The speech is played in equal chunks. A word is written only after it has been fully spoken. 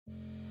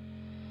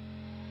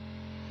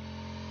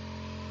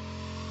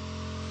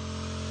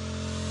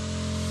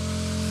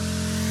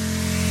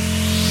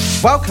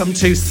Welcome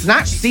to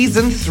Snatch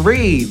Season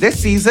 3.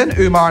 This season,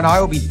 Umar and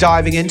I will be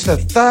diving into the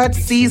third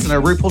season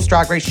of RuPaul's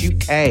Drag Race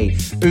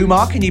UK.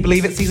 Umar, can you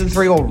believe it's Season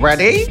 3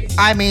 already?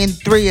 I mean,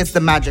 3 is the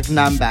magic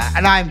number,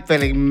 and I'm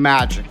feeling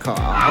magical.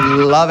 I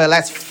love it.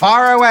 Let's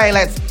fire away.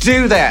 Let's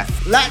do this.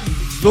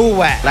 Let's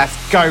do it.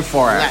 Let's go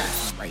for it.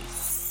 Let's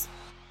race.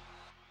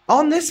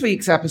 On this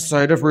week's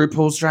episode of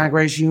RuPaul's Drag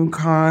Race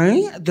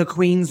UK, the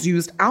queens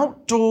used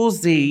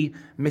outdoorsy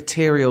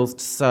materials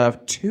to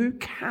serve two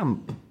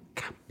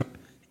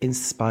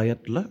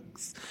camp-inspired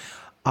looks.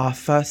 Our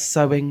first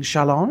sewing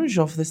challenge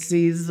of the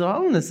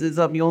season. This is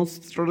up your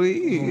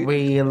street.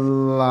 We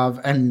love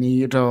a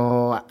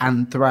needle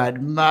and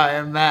thread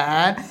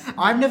moment.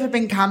 I've never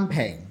been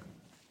camping.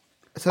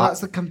 So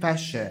that's a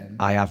confession.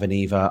 I haven't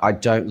either. I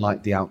don't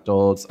like the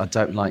outdoors. I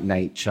don't like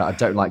nature. I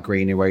don't like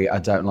greenery. I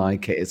don't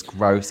like it. It's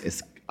gross.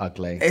 It's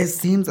ugly. It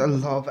seems a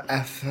lot of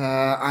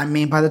effort. I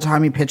mean, by the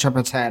time you pitch up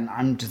a tent,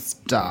 I'm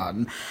just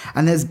done.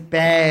 And there's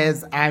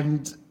bears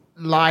and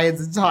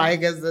lions and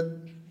tigers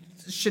and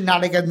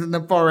shenanigans in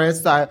the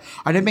forest. So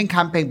I've never been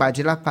camping, but I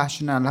do love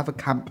fashion and I love a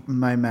camp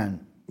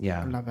moment.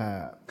 Yeah. I love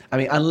it. I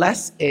mean,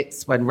 unless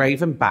it's when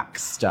Raven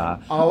Baxter...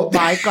 Oh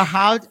my God,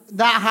 how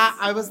that hat,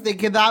 I was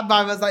thinking that, but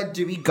I was like,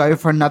 do we go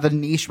for another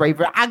niche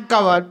Raven? And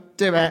go on,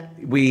 do it.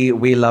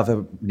 We love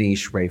a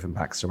niche Raven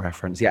Baxter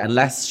reference. Yeah,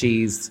 unless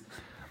she's...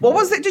 What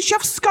was it? Did she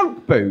have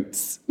skunk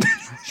boots?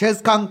 She has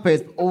skunk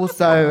boots.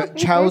 Also,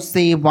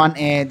 Chelsea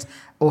wanted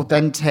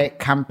authentic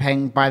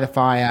camping by the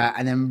fire,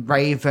 and then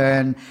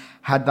Raven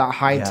had that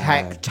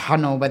high-tech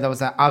tunnel where there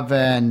was an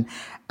oven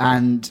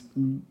and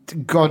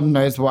God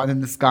knows what, and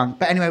then the skunk.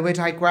 But anyway, we're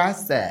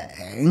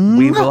digressing.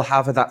 We will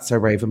have a That's So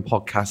Raven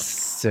podcast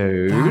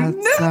soon.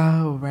 That's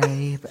so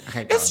Raven.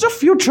 Okay, It's the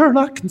future and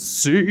I can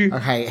see.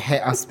 Okay,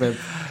 hit us with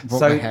what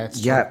So, we're here to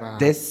talk yeah, about.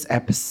 this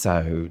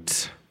episode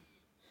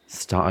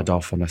started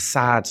off on a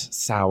sad,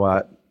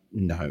 sour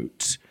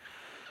note.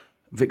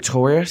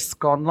 Victoria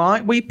Scone,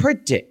 like we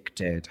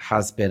predicted,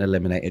 has been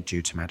eliminated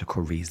due to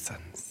medical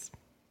reasons.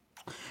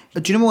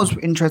 Do you know what's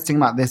interesting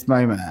about this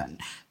moment?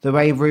 The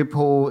way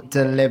RuPaul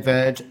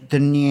delivered the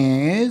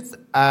news.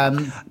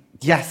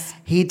 Yes.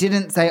 He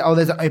didn't say, oh,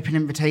 there's an open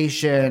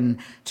invitation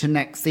to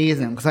next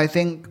season. Because I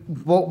think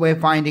what we're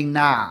finding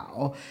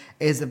now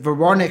is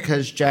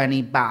Veronica's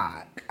journey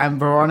back. And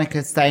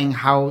Veronica's saying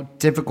how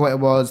difficult it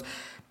was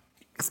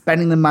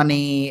spending the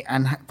money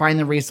and finding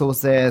the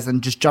resources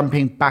and just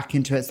jumping back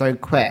into it so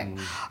quick.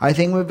 I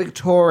think with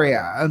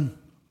Victoria...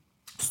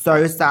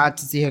 So sad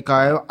to see her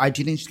go. I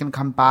do think she's going to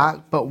come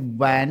back, but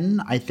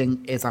when, I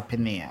think, is up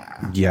in the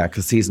air. Yeah,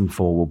 because season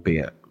 4 will be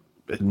at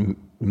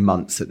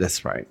months at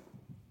this rate.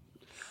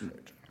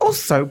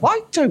 Also, why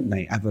don't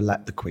they ever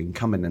let the Queen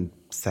come in and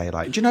say,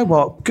 like, do you know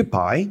what?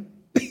 Goodbye.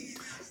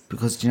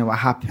 Because do you know what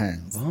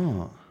happens?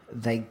 Oh.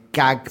 They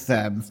gag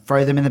them,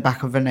 throw them in the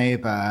back of an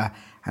Uber,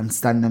 and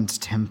send them to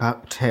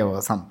Timbuktu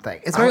or something.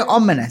 It's very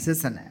ominous,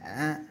 isn't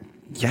it?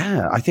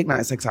 Yeah, I think that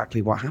is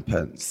exactly what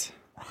happens.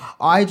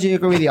 I do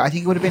agree with you. I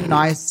think it would have been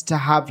nice to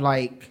have,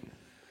 like...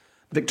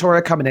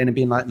 Victoria coming in and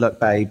being like, look,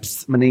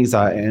 babes, my knees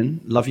are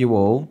in. Love you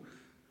all.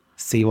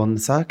 See you on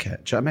the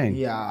circuit. Do you know what I mean?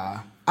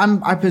 Yeah.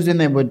 I presume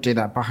they would do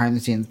that behind the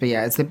scenes. But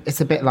yeah,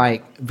 it's a bit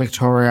like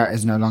Victoria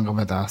is no longer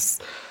with us.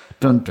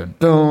 Dun, dun,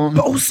 dun.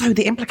 But also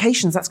the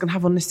implications that's going to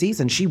have on this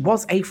season. She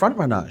was a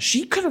frontrunner.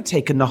 She could have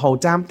taken the whole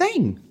damn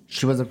thing.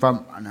 She was a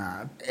front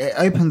runner. It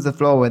opens the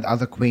floor with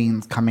other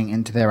queens coming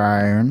into their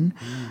own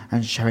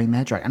and showing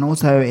their drag. And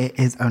also, it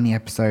is only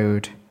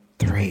episode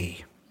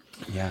 3.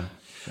 Yeah.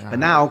 But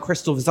now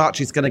Crystal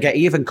Versace's going to get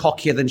even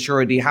cockier than she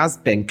already has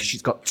been because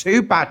she's got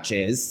 2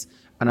 badges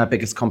and her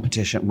biggest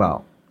competition.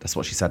 Well, that's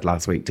what she said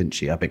last week, didn't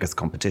she? Her biggest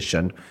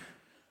competition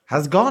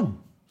has gone.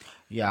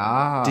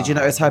 Yeah. Did you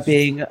notice her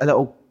being a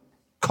little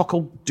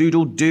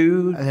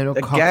cockle-doodle-doo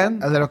again?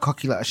 A little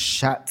cocky little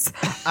shut.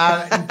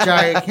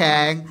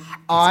 Joking.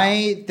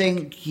 I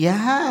think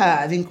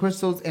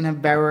Crystal's in a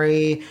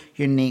very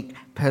unique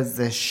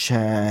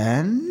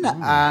position.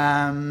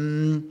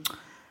 I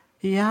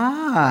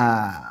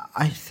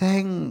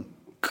think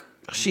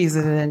she's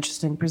in an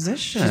interesting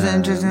position. She's in an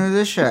interesting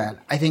position.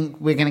 I think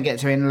we're going to get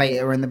to it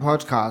later in the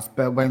podcast,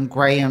 but when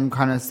Graham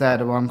kind of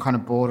said, well, I'm kind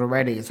of bored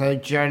already. So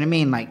do you know what I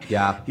mean? Like,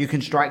 you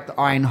can strike the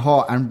iron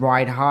hot and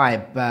ride high,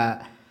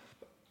 but...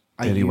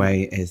 The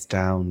way is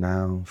down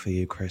now for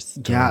you,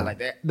 Crystal. Yeah,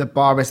 like the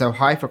bar is so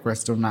high for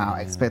Crystal now.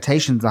 Yeah.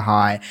 Expectations are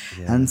high.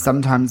 Yeah. And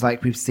sometimes,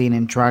 like we've seen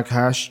in drag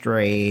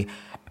history,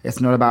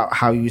 it's not about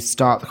how you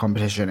start the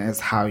competition. It's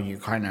how you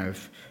kind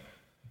of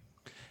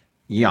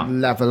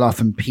level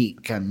off and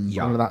peak and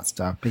all of that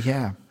stuff. But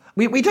yeah.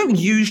 We don't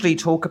usually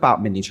talk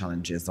about mini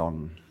challenges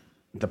on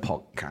the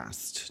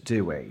podcast,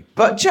 do we?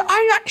 But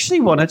I actually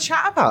want to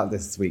chat about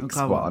this week's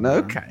one,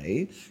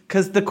 okay?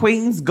 Because the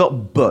Queen's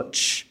got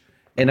Butch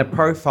in a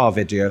profile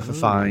video for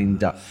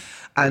Finder.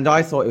 And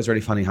I thought it was really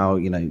funny how,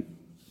 you know,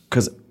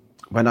 because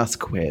when us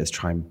queers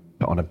try and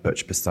put on a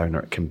Butch persona,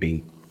 it can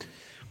be,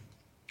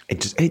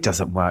 it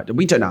doesn't work.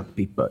 We don't have to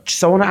be Butch.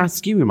 So I want to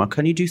ask you, Uma,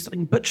 can you do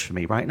something Butch for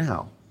me right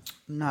now?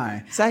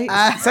 No. Say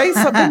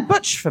something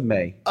butch for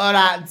me. All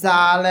right,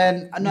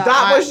 darling. No,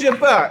 That was your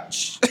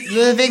butch.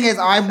 The thing is,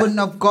 I wouldn't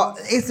have got...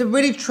 It's a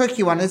really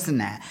tricky one, isn't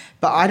it?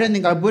 But I don't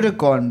think I would have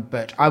gone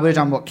butch. I would have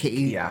done what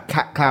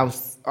Cat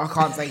Klaus... I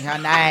can't say her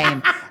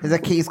name. Is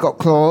it Kitty Scott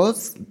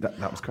Claus?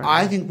 That was correct.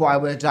 I think what I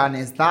would have done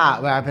is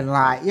that, where I've been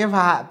like, you're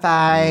right,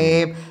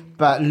 babe,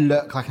 but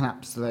look like an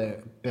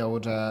absolute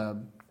builder.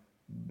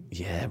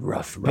 Yeah,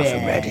 rough and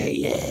ready,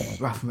 yeah.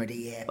 Rough and ready,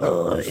 yeah.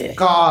 Oh, yeah.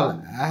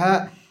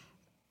 Scarlett,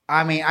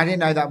 I mean, I didn't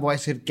know that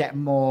voice would get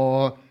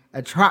more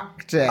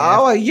attractive.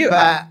 Oh, are you?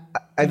 But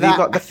have you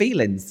got the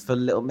feelings for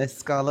Little Miss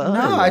Scarlett?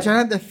 No, I don't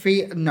have the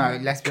feel. No,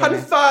 let's be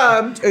honest.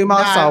 Confirmed.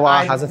 Umar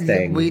Sawa has a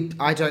thing.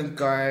 I don't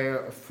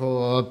go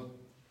for...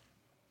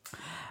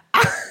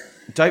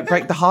 Don't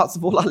break the hearts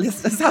of all our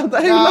listeners out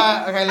there. Okay,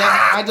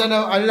 I don't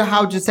know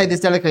how to say this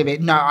delicately.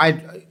 But no,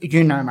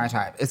 you know my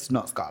type. It's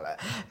not Scarlett.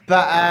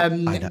 But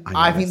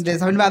I think there's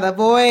something about that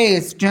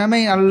voice. Do you know what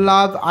I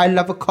mean? I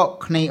love a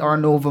Cockney or a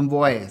Northern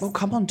voice. Well,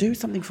 come on, do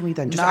something for me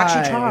then. Just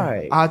actually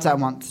try. I don't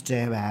want to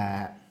do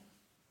it.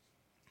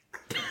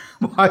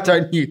 Why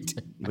don't you do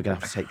it? We're going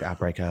to have to take our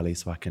break early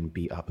so I can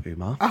beat up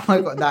Umar. Oh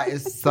my God, that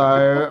is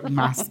so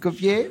mask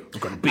of you. I'm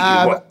going to beat you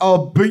up.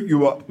 I'll beat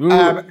you up.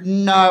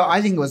 No,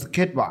 I think it was a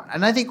good one.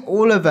 And I think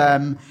all of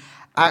them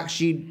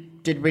actually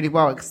did really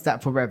well,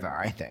 except for River,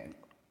 I think.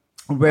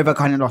 River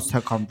kind of lost her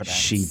confidence.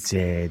 She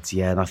did,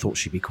 yeah. And I thought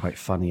she'd be quite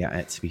funny at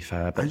it, to be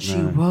fair. But and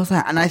she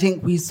wasn't. And I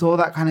think we saw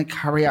that kind of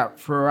carry out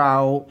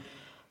throughout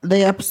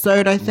the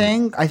episode, I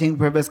think. I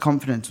think River's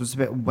confidence was a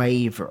bit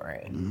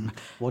wavering.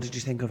 What did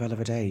you think of Ella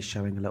Day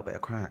showing a little bit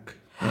of crack?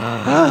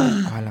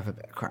 I love a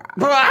bit of crack.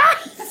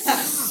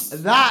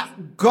 That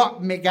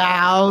got me,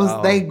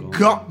 gals. They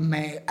got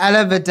me.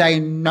 Ella Day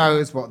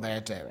knows what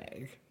they're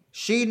doing.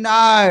 She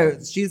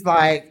knows. She's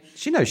like...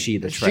 She knows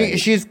the trade.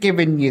 She's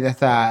giving you the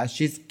thirst.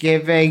 She's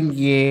giving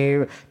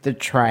you the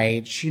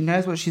trade. She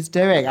knows what she's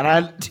doing.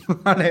 And to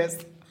be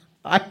honest...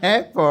 I'm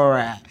here for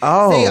it.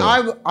 Oh.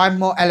 See, I'm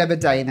more Ella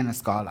Day than a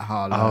Scarlett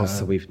Harlow. Oh,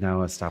 so we've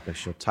now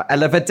established your type.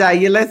 Ella Day,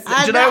 you listen.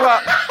 Do you know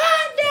what?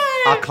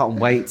 I can't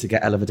wait to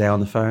get Ella Day on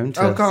the phone.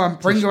 Oh, come on,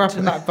 bring her up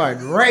on that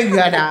phone. Ring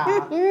her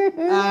now.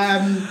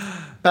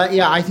 But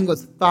yeah, I think it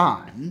was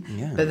fun.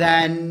 Yeah. But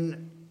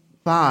then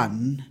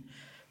fun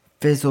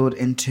fizzled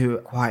into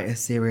quite a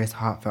serious,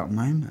 heartfelt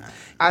moment.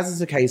 As is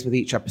the case with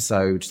each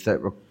episode that,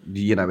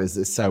 is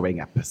a sewing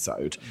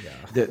episode,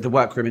 the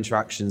workroom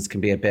interactions can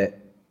be a bit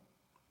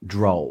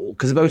droll,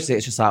 because mostly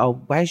it's just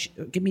like,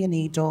 give me a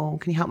needle,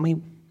 can you help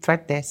me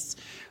thread this,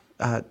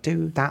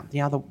 do that, the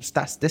other,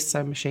 that's this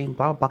sewing machine,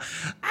 blah blah.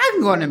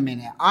 Hang on a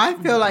minute, I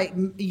feel like,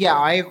 yeah,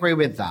 I agree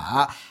with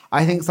that.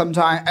 I think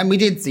sometimes, and we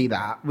did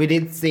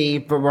see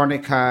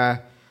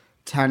Veronica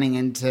turning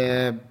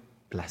into,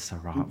 bless her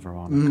heart,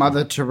 Veronica,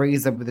 Mother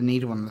Teresa with a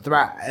needle on the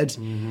thread,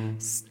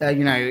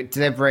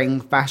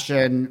 delivering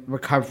fashion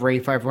recovery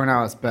for everyone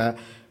else, but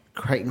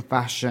creating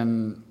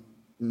fashion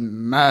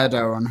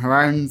murder on her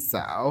own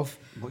self.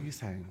 What are you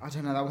saying? I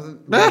don't know.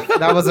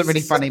 That wasn't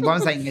really funny. What I'm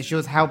saying is she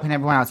was helping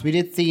everyone else. We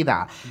did see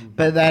that,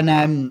 but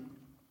then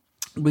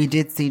we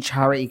did see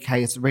Charity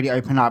Case really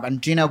open up. And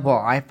do you know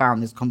what? I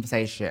found this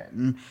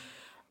conversation.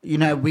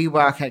 We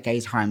work at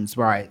Gay Times,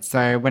 right?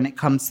 So when it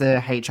comes to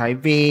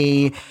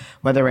HIV,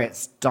 whether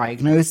it's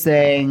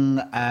diagnosing,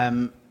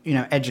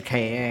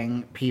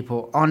 educating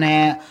people on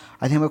it,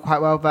 I think we're quite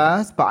well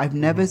versed, but I've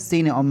never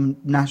seen it on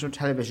national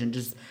television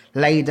just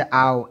laid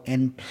out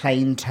in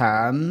plain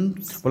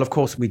terms. Well, of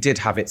course, we did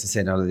have It's a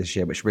Sin earlier this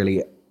year, which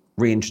really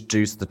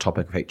reintroduced the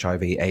topic of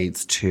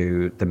HIV/AIDS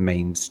to the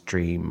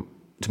mainstream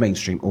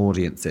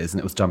audiences, and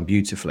it was done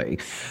beautifully.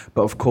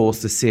 But of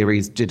course, the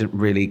series didn't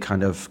really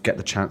kind of get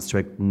the chance to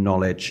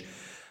acknowledge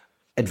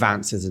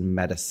advances in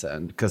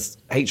medicine, because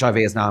HIV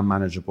is now a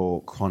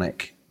manageable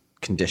chronic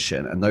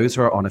condition, and those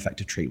who are on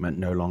effective treatment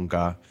no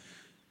longer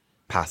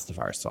pass the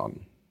virus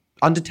on.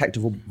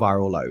 Undetectable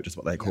viral load is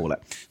what they call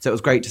it. So it was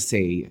great to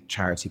see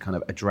Charity kind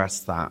of address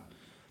that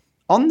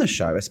on the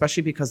show,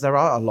 especially because there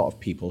are a lot of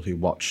people who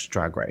watch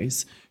Drag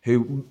Race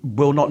who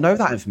will not know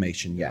that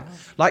information yet. Wow.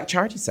 Like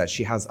Charity said,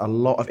 she has a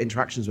lot of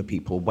interactions with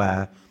people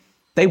where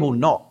they will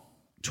not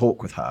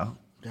talk with her.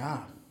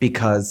 Yeah.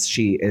 Because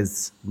she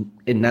is,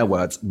 in their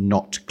words,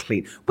 not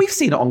clean. We've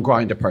seen it on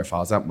Grindr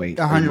profiles, haven't we?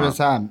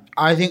 100%.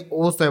 I think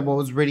also what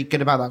was really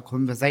good about that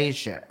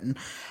conversation,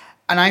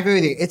 and I agree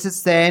with you, It's a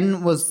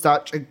Sin was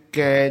such a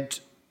good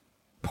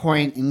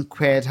point in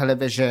queer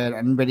television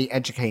and really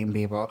educating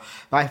people.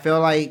 But I feel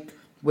like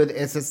with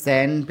It's a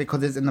Sin,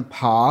 because it's in the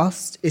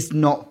past, it's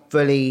not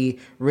fully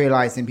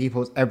realised in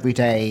people's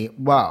everyday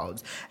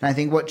world. And I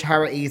think what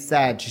Charity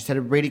said, she said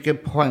a really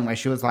good point where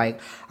she was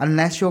like,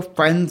 unless you're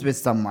friends with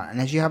someone,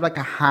 unless you have like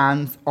a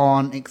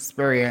hands-on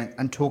experience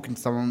and talking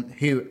to someone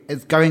who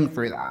is going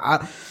through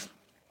that,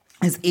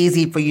 it's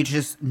easy for you to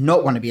just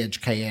not want to be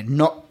educated,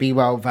 not be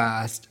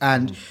well-versed,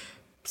 and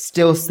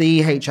still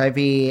see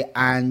HIV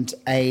and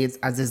AIDS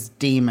as this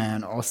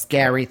demon or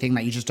scary thing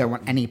that you just don't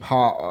want any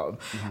part of.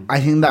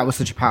 I think that was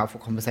such a powerful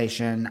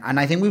conversation. And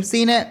I think we've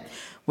seen it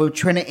with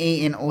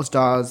Trinity in All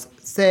Stars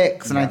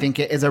 6, and I think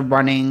it is a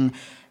running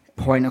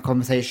point of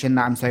conversation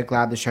that I'm so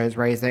glad the show's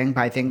raising.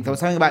 But I think there was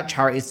something about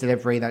Charity's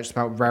delivery that just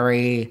felt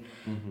very,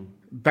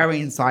 very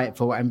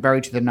insightful and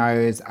very to the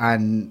nose,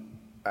 and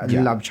I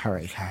love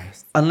Charity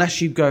Case.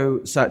 Unless you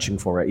go searching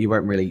for it, you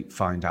won't really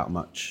find out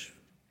much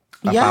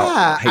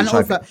about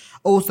HIV. And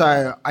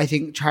also, I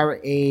think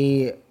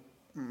Charity,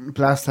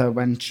 bless her,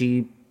 when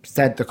she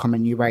said the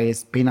comment you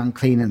raised, being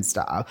unclean and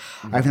stuff,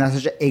 I think that's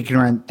such an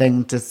ignorant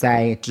thing to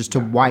say, just to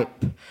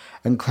wipe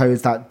and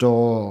close that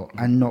door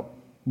and not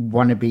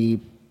want to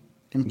be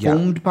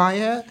informed by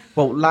it.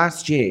 Well,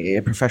 last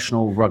year,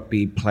 professional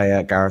rugby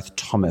player Gareth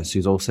Thomas,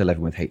 who's also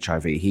living with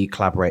HIV, he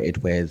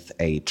collaborated with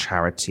a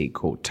charity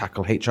called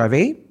Tackle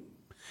HIV.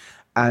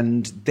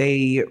 And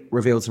they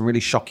revealed some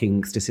really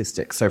shocking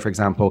statistics. So, for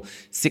example,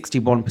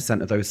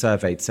 61% of those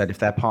surveyed said if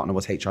their partner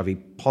was HIV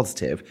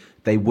positive,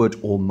 they would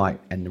or might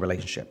end the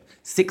relationship.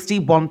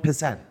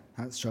 61%.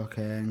 That's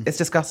shocking. It's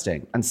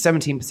disgusting. And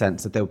 17%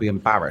 said they would be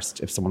embarrassed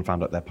if someone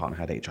found out their partner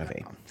had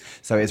HIV.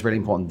 So it's really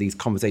important these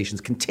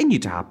conversations continue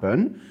to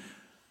happen,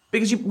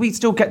 because we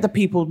still get the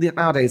people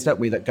nowadays, don't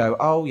we, that go,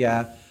 oh,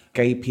 yeah,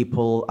 gay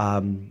people,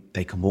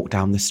 they can walk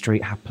down the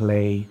street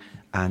happily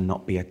and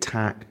not be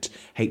attacked.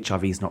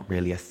 HIV is not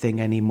really a thing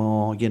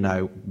anymore, you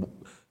know.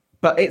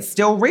 But it's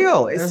still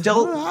real. It's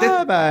still...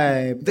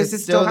 This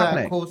is still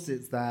happening. Of course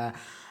it's there.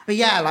 But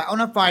yeah, like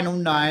on a final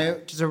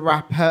note, just to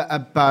wrap a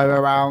bow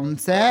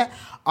around it,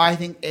 I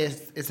think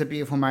it's a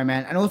beautiful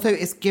moment. And also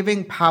it's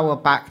giving power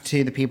back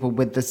to the people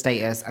with the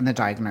status and the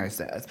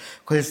diagnosis.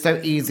 Because it's so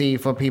easy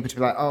for people to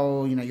be like,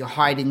 oh, you know, you're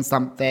hiding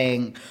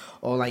something,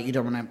 or like you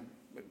don't want to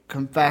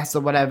confess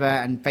or whatever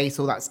and face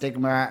all that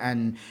stigma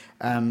and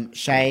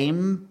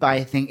shame. But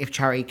I think if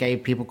Charity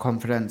gave people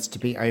confidence to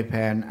be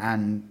open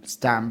and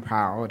stand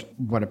proud,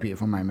 what a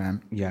beautiful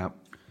moment. Yeah.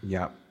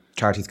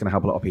 Charity's going to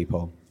help a lot of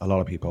people.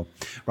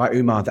 Right,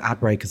 Umar, the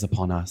ad break is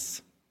upon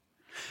us.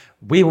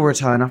 We will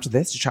return after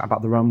this to chat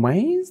about the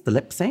runways, the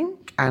lip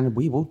sync, and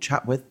we will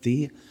chat with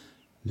the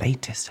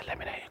latest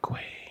eliminated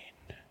queen.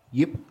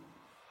 Yep.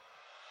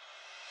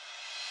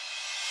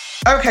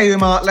 Okay,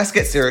 Umar, let's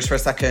get serious for a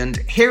second.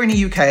 Here in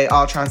the UK,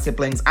 our trans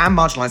siblings and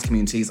marginalised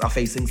communities are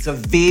facing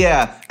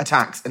severe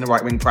attacks in the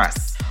right-wing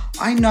press.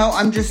 I know,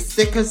 I'm just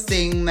sick of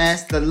seeing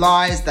this. The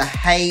lies, the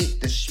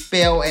hate, the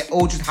spiel, it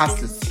all just has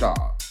to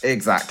stop.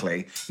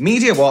 Exactly.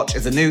 Media Watch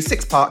is a new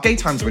 6-part Gay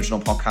Times original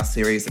podcast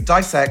series that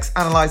dissects,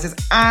 analyses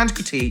and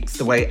critiques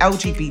the way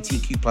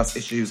LGBTQ+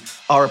 issues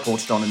are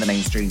reported on in the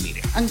mainstream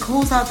media. And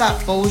calls out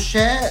that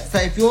bullshit. So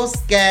if you're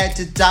scared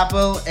to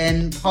dabble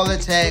in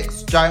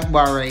politics, don't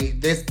worry.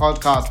 This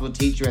podcast will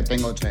teach you a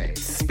thing or two.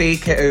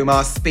 Speak it,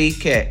 Umar,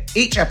 speak it.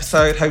 Each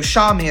episode, host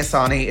Shami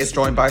Asani is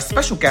joined by a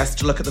special guest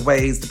to look at the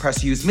ways the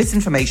press use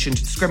misinformation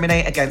to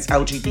discriminate against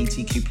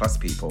LGBTQ+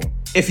 people.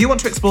 If you want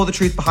to explore the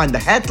truth behind the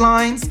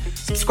headlines,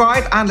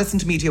 subscribe and listen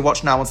to Media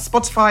Watch now on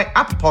Spotify,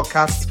 Apple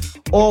Podcasts,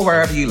 or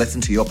wherever you listen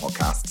to your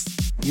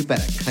podcasts. You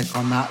better click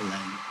on that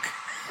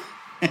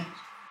link.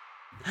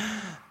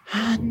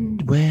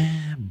 And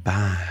we're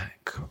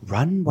back.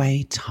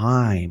 Runway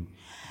time.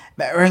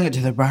 Bring it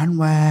to the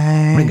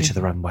runway. Bring it to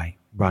the runway.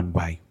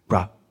 Runway.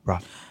 Runway.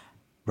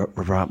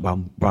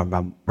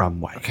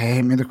 Okay,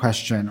 hit me the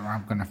question or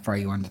I'm going to throw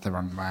you under the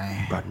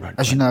runway. Run.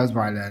 As you know, it's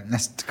violent.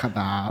 Let's cut that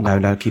out.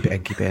 No, keep it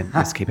in.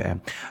 Let's keep it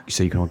in.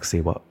 So you can all see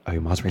what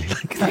Omar's really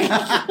like.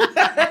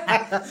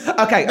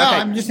 Okay.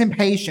 I'm just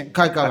impatient.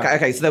 Go.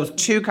 Okay, so there was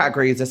 2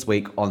 categories this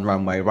week on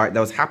Runway, right?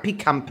 There was Happy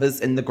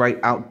Campers in the Great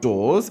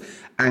Outdoors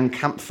and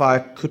Campfire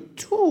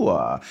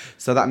Couture.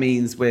 So that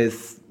means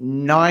with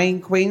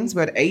 9 queens, we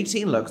had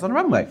 18 looks on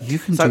Runway. You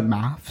can do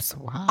maths.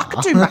 Wow. I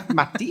can do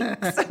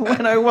mathematics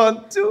when I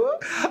want to.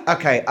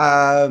 Okay,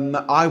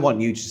 I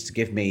want you just to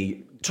give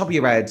me, top of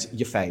your head,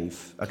 your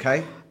fave,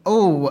 okay?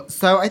 Oh,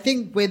 so I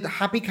think with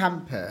Happy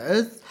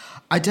Campers,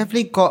 I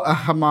definitely got a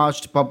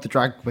homage to Bob the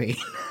Drag Queen.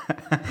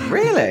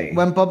 Really?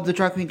 When Bob the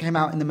Drag Queen came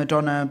out in the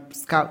Madonna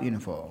Scout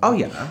uniform. Oh,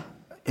 yeah.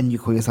 And you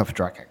call yourself a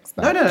drag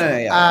expert. No,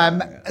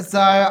 yeah. So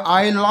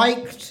I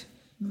liked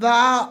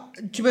that.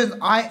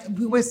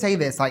 We always say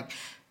this, like,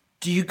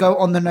 do you go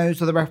on the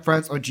nose with the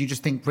reference or do you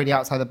just think really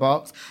outside the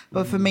box?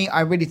 But for me,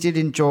 I really did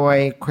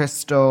enjoy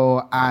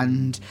Crystal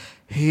and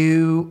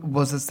who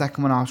was the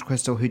second one after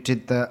Crystal who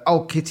did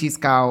Kitty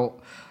Scout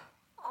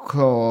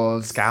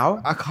Claus.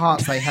 Scout? I can't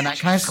say her name.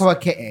 Can I just call her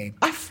Kitty?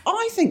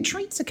 I think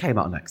Teresa came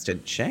out next,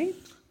 didn't she?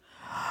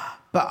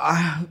 But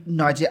I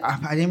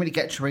didn't really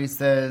get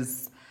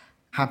Teresa's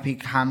Happy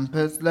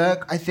Campers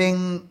look. I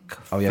think.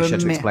 Oh yeah, she had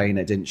to explain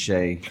it, didn't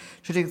she?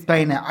 Should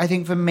explain it. I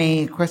think for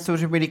me, Crystal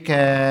was really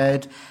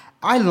good.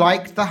 I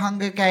liked the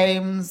Hunger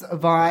Games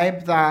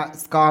vibe that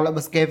Scarlett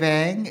was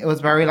giving. It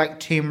was very like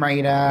Tomb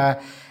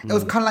Raider. It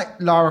was kind of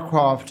like Lara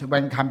Croft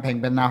when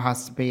camping, but now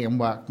has to be in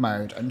work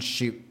mode and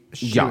shoot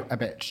a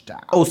bitch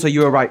down. Also, you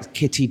were right.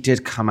 Kitty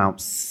did come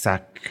out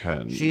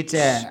second. She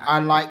did. I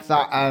like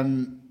that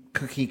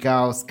Cookie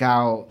Girl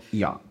Scout.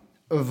 Yeah.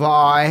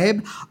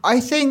 vibe. I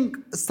think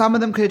some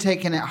of them could have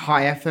taken it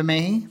higher for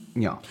me.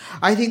 Yeah.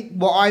 I think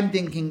what I'm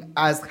thinking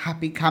as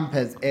happy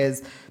campers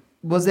is,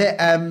 was it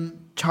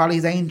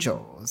Charlie's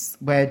Angels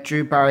where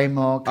Drew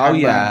Barrymore Oh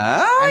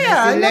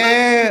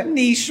yeah.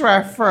 Niche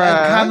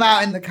reference. come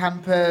out in the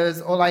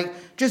campers, or like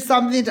just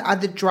something to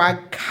add the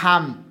drag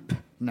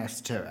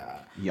campness to it.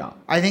 Yeah.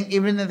 I think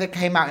even if they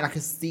came out in like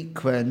a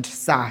sequined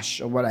sash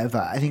or whatever,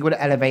 I think it would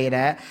elevate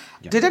it.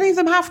 Yeah. Did any of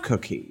them have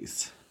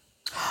cookies?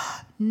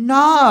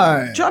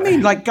 No. Do you know what I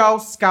mean? Like Girl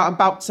Scout, I'm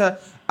about to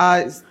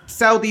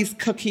sell these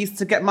cookies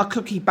to get my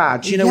cookie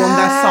badge, you know, on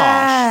their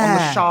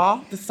sash.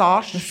 On the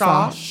sash.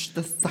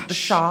 The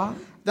sash.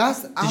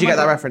 That's, did you get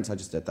that reference I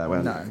just did there?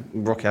 When No.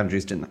 Rocky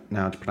Andrews didn't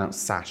know how to pronounce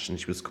sash and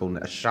she was calling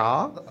it a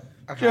shah?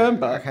 Okay,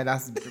 okay,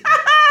 that's...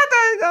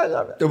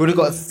 No. They would have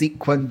got a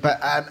sequin, but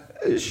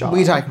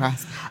we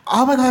digress.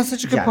 Oh my God, that's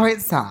such a good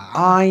point, Sam.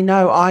 I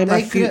know, I'm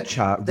They a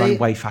future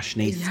runway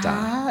fashionista.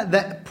 Yeah,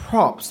 the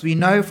props. We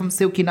know from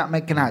Silky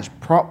Nutmeg Ganache,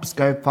 props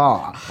go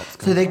far.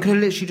 So they could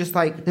literally just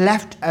like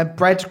left a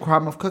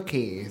breadcrumb of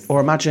cookies.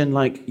 Or imagine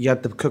like you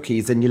had the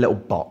cookies in your little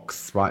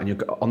box, right? And you're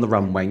on the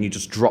runway and you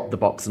just drop the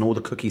box and all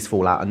the cookies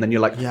fall out. And then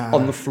you're like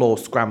on the floor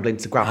scrambling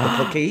to grab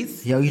the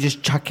cookies. Yo, you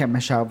just chuck it in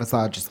Michelle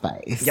Visage's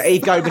face. Yeah, here you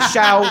go,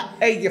 Michelle.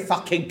 Here you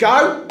fucking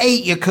go.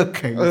 Eat your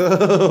cookies.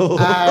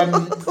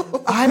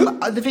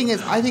 The thing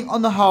is, I think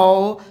on the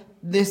whole,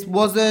 this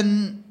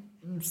wasn't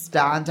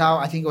standout.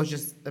 I think it was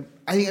just,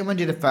 I think everyone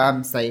did a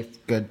firm,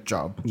 safe, good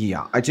job.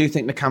 Yeah, I do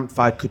think the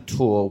Campfire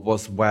Couture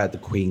was where the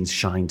queens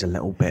shined a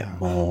little bit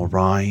more,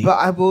 right? But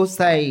I will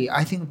say,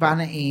 I think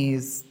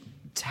Vanity's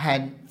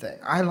 10th,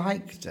 I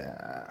liked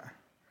it.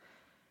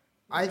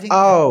 I think.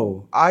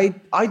 Oh, I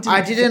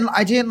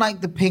didn't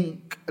like the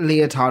pink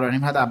leotard or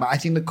anything like that, but I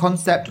think the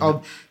concept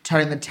of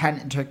turning the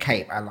tent into a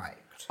cape, I liked.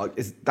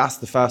 That's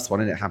the first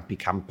one, isn't it? Happy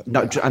Camp.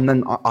 No, and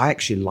then I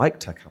actually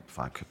liked her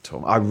Campfire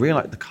Couture. I really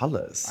liked the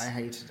colours. I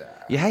hated it.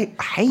 You hate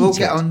it? We'll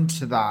get on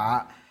to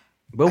that.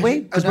 Will we?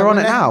 Because we're on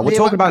it now. We're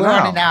talking about it now.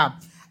 We're on it now.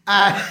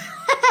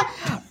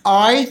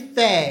 I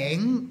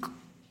think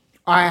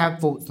I have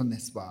thoughts on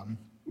this one.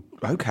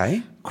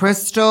 Okay.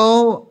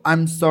 Crystal,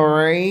 I'm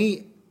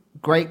sorry.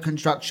 Great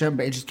construction,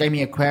 but it just gave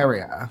me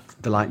Aquaria.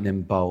 The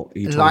lightning bolt.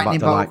 Lightning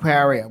bolt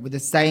Aquaria with the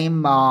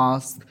same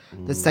mask,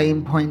 the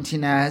same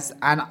pointiness,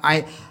 and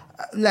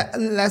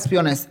let's be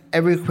honest,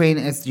 every queen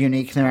is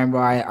unique in their own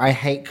right. I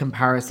hate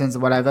comparisons or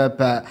whatever,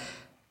 but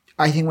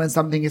I think when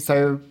something is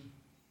so,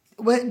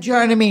 do you know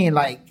what I mean?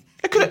 Like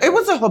it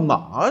was a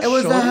homage. It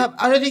was.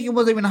 I don't think it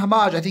was even a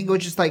homage. I think it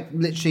was just like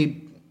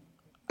literally.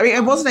 I mean,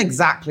 it wasn't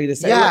exactly the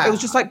same. Yeah. It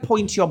was just like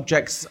pointy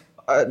objects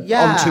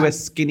onto a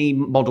skinny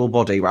model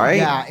body, right?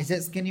 Yeah. Is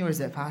it skinny or is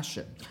it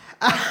fashion?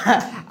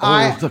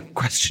 The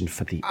question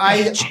for the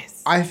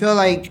ages. I feel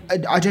like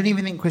I don't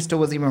even think Crystal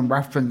was even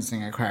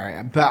referencing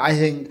Aquaria, but I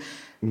think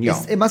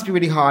it must be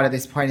really hard at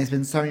this point. There's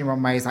been so many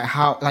wrong ways.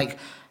 How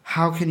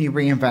can you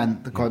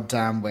reinvent the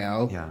goddamn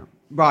wheel? Yeah.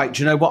 Right.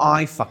 Do you know what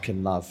I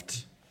fucking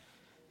loved?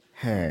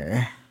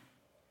 Her.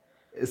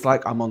 It's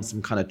like I'm on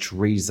some kind of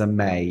Theresa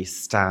May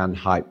Stan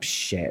hype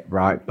shit,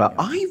 right? But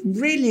I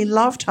really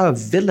loved her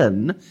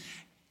villain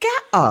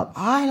get up.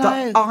 The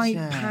eye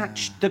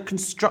patch, the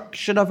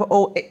construction of it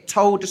all. It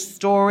told a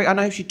story. I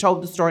know she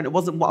told the story and it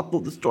wasn't what I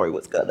thought the story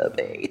was going to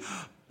be.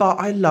 But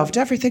I loved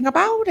everything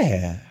about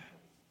it.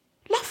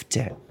 Loved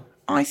it.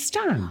 I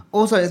stand.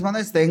 Also, it's one of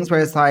those things where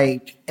it's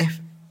like,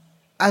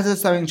 as a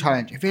sewing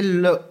challenge, if it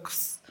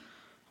looks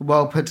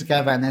well put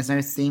together and there's no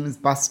seams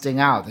busting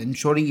out, then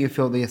surely you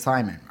feel the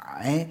assignment,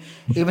 right?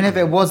 Even if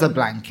it was a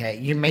blanket,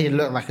 you made it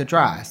look like a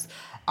dress.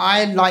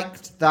 I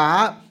liked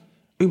that.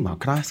 Uma,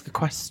 can I ask a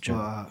question?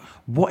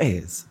 What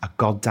is a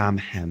goddamn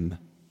hem?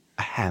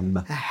 A hem?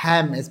 A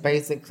hem is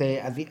basically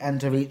at the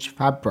end of each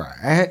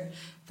fabric,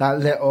 that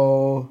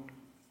little...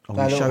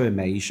 you're showing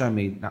me. You show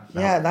me.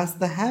 Yeah, that's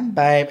the hem,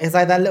 babe. It's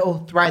like that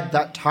little thread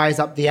that ties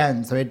up the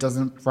end so it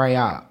doesn't fray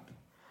up.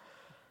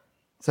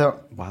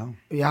 So, wow.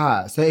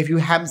 Yeah, so if you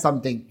hem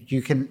something,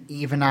 you can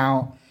even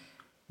out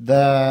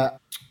the...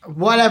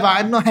 Whatever,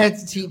 I'm not here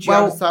to teach you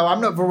how to sew.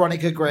 I'm not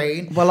Veronica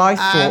Green. Well, I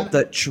thought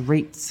that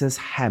Teresa's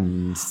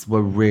hems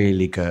were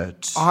really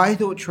good. I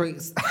thought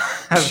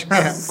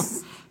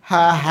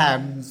her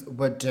hems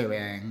were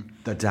doing...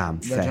 The damn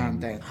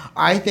thing.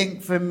 I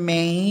think for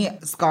me,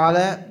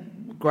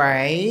 Scarlet,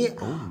 great.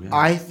 Oh, yeah.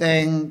 I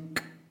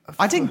think...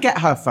 I didn't get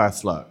her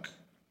first look,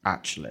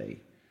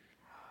 actually.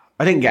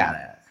 I didn't get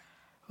it.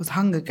 It was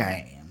Hunger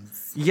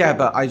Games. Yeah,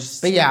 but I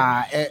just... But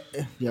yeah,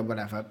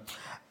 whatever.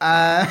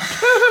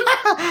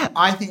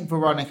 I think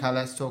Veronica,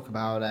 let's talk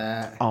about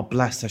it. Oh,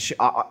 bless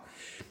her.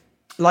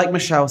 Like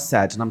Michelle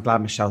said, and I'm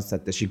glad Michelle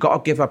said this, you've got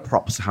to give her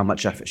props for how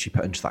much effort she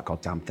put into that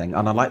goddamn thing.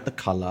 And I like the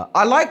colour.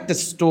 I like the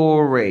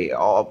story.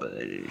 Oh, but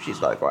she's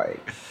so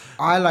great.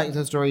 I like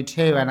the story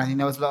too, and I think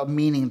there was a lot of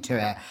meaning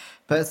to it.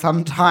 But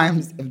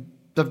sometimes if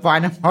the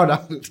final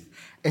product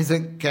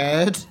isn't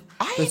good,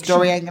 the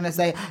story ain't going to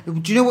say... Do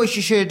you know what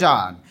she should have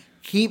done?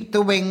 Keep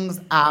the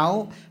wings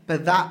out,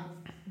 but that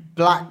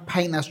black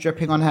paint that's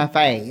dripping on her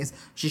face,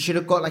 she should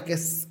have got like a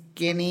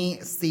skinny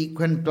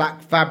sequin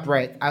black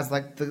fabric as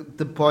like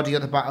the body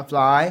of the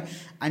butterfly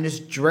and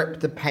just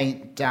drip the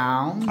paint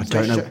down. I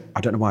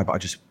don't know why, but I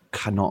just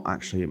cannot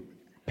actually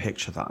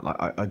picture that. Like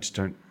I just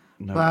don't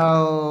know.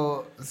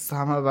 Well,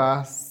 some of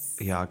us.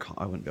 Yeah,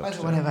 I wouldn't be able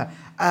to. Whatever.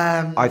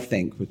 I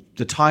think with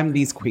the time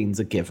these queens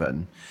are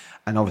given,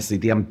 and obviously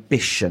the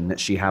ambition that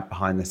she had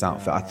behind this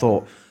outfit,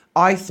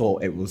 I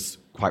thought it was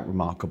quite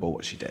remarkable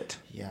what she did.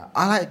 Yeah,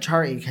 I like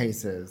Charity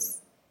Cases.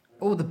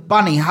 Oh, the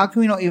bunny. How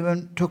can we not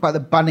even talk about the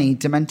bunny,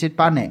 Demented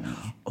Bunny?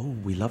 Oh,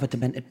 we love a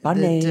demented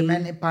bunny. The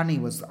Demented Bunny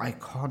was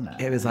iconic.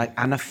 It was like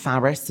Anna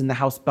Faris in the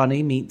House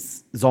Bunny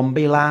meets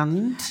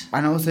Zombieland.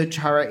 And also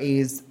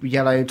Charity's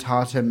yellow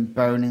tartan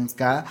boning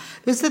skirt.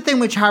 This is the thing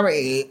with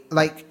Charity,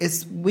 like,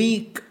 it's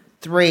week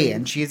 3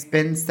 and she's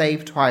been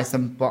saved twice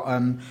and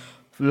bottom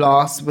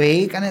last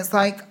week. And it's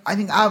like, I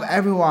think out of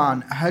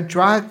everyone, her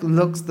drag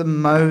looks the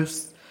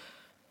most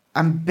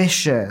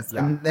ambitious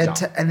and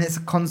it's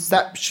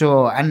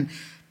conceptual, and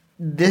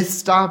this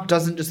stuff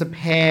doesn't just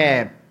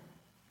appear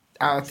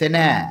out of thin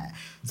air.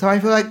 So I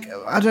feel like,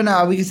 I don't know,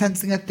 are we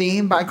sensing a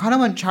theme? But I kind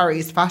of want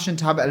Charity's fashion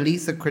to have at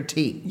least a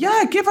critique.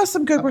 Yeah, give us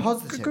some good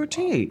positive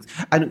critiques.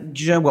 And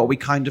do you know what? We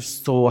kind of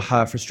saw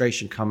her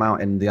frustration come out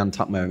in the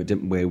Untucked moment,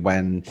 didn't we?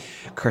 When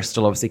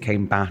Crystal obviously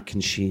came back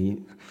and she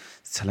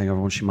was telling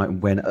everyone she might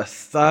win a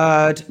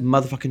 3rd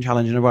motherfucking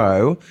challenge in a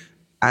row.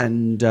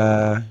 And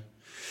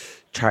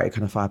Charity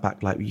kind of fired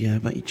back like, yeah,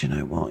 but do you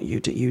know what?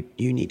 You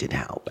needed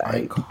help,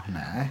 babe.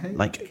 Iconic.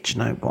 Like, do you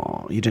know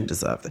what? You didn't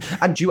deserve it.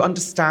 And do you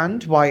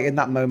understand why in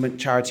that moment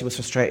Charity was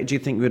frustrated? Do you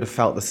think you would have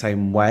felt the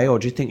same way? Or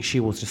do you think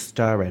she was just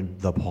stirring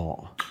the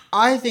pot?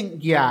 I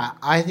think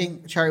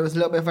Charity was a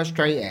little bit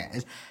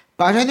frustrated.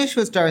 But I don't think she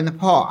was stirring the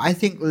pot. I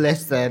think,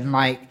 listen,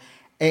 like,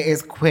 it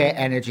is queer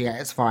energy at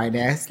its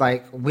finest.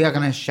 Like, we are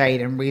going to shade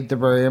and read the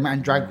room,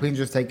 and drag queens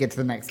just take it to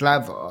the next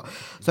level.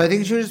 So I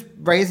think she was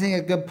raising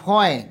a good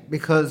point,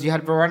 because you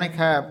had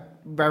Veronica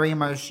very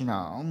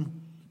emotional.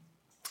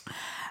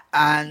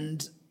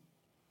 And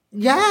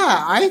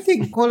yeah, I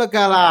think call a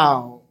girl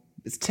out.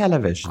 It's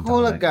television.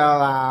 Call a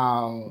girl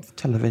out. It's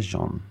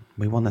television.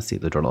 We want to see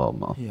the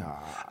drama. Yeah.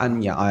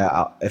 And yeah,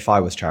 I if I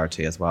was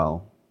Charity as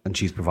well, and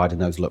she's providing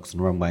those looks on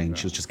the runway and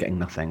she was just getting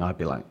nothing, I'd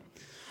be like...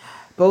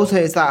 But also,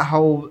 it's that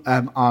whole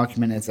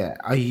argument, is it?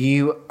 Are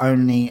you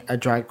only a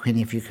drag queen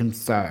if you can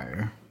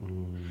sew?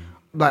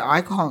 Like,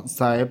 I can't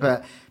sew,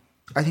 but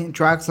I think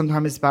drag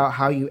sometimes is about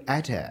how you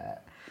edit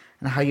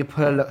and how you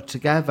put a look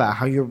together,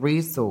 how you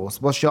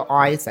resource. What's your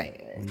eye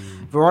saying?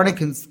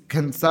 Veronica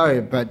can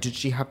sew, but did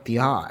she have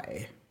the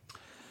eye?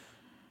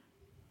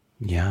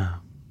 Yeah.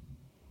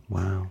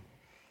 Wow.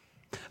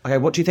 Okay,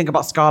 what do you think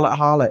about Scarlett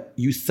Harlot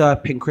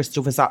usurping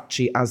Crystal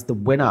Versace as the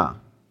winner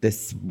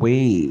this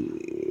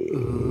week?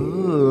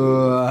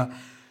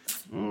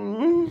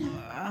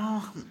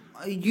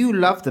 You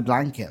love the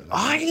blanket look.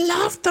 I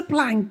love the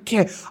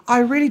blanket. I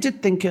really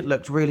did think it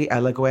looked really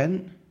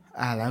elegant.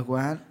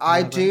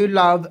 I do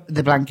love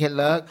the blanket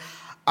look.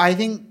 I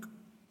think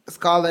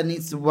Scarlett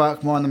needs to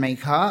work more on the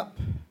makeup.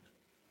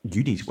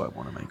 You need to work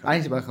more on the makeup. I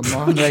need to work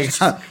more on the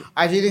makeup.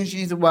 I do think she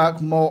needs to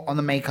work more on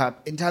the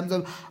makeup in terms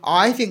of,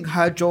 I think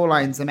her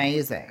jawline's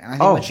amazing. And I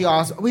think when she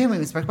asked, we haven't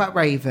even spoke about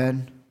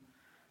Raven.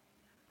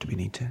 Do we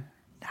need to?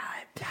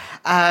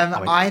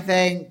 I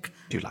think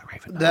do you like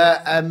Raven?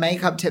 The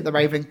makeup tip that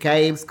Raven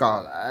gave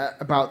Scarlett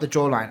about the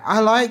jawline. I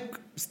like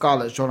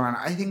Scarlett's jawline.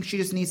 I think she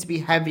just needs to be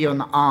heavier on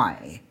the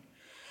eye.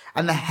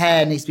 And the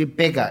hair needs to be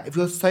bigger. If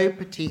you're so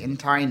petite and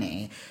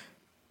tiny,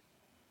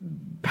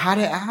 pat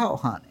it out,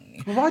 honey.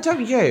 Well, why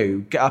don't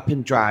you get up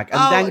in drag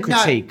and then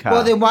critique her?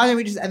 Well, then why don't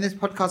we just end this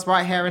podcast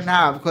right here and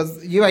now?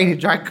 Because you ain't a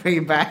drag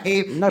queen,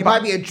 babe. No, you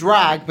might be a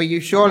drag, but you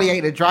surely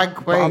ain't a drag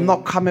queen. But I'm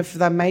not coming for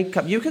their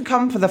makeup. You can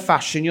come for the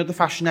fashion. You're the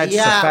fashion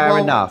editor, fair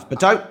enough. But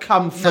don't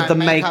come for the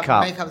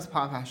makeup. Makeup's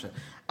part of fashion.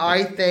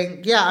 I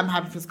think, I'm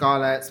happy for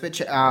Scarlett.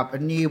 Switch it up. A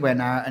new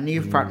winner, a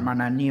new front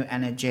runner, new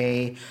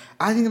energy.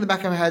 I think in the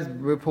back of her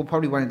head, RuPaul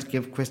probably wanted to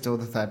give Crystal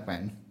the 3rd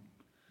win.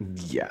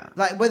 Yeah.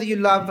 Like, whether you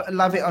love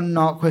it or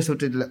not, Crystal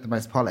did look the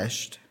most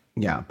polished.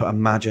 Yeah, but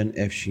imagine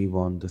if she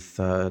won the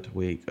 3rd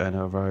week in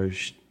a row,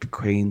 the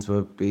queens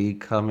would be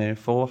coming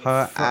for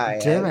her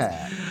ass. Do it.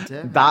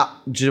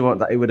 Do you know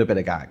what? It would have been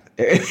a gag.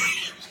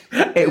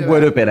 It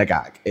would have been a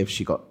gag if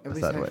she got the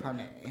 3rd week.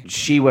 Funny.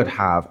 She would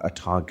have a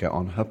target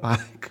on her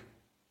back.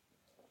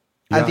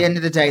 At the end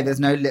of the day, there's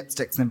no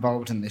lipsticks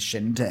involved in this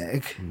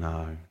shindig.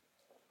 No.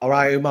 All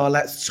right, Umar,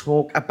 let's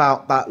talk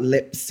about that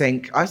lip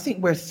sync. I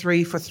think we're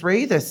 3 for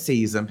 3 this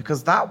season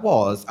because that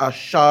was a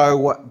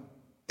show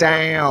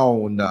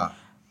down.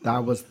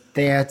 That was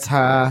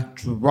theatre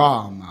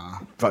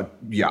drama. But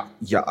yeah,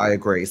 I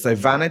agree. So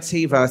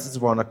Vanity versus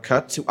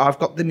Veronica to I've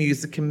Got the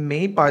Music in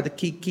Me by the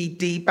Kiki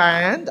D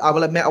Band. I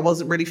will admit I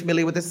wasn't really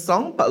familiar with this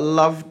song, but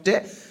loved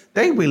it.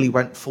 They really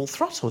went full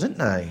throttle, didn't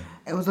they?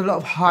 It was a lot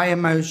of high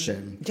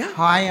emotion. Yeah.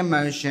 High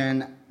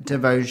emotion,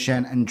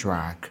 devotion, and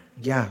drag.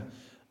 Yeah.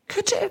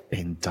 Could it have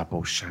been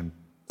double Shantae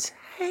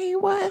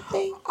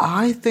worthy?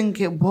 I think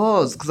it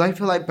was, because I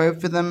feel like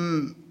both of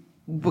them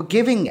were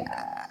giving it.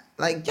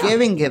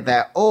 Giving it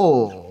their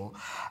all.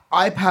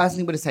 I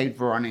personally would have saved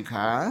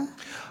Veronica.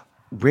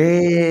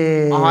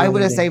 Really? I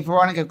would have saved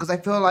Veronica because I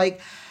feel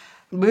like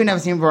we've never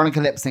seen Veronica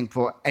lip sync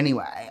before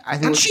anyway. I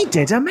think and she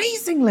did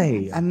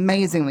amazingly.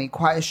 Amazingly,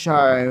 quite a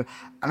show.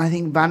 And I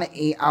think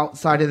Vanity,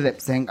 outside of the lip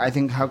sync, I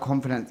think her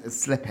confidence is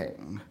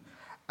slipping.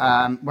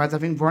 Whereas I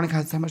think Veronica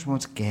has so much more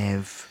to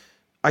give.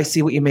 I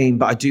see what you mean,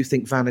 but I do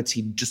think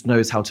Vanity just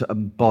knows how to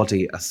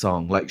embody a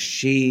song. Like,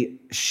 she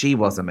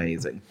was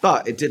amazing.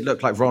 But it did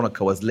look like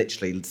Veronica was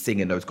literally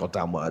singing those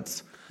goddamn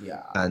words.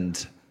 Yeah.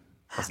 And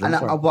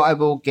what I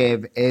will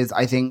give is,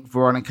 I think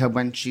Veronica,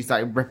 when she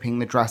started ripping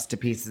the dress to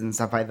pieces and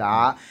stuff like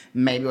that,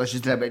 maybe it was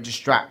just a little bit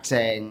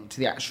distracting to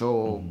the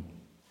actual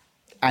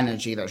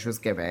energy that she was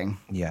giving.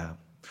 Yeah.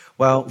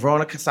 Well,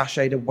 Veronica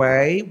sashayed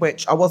away,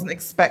 which I wasn't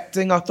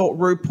expecting. I thought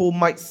RuPaul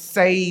might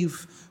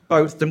save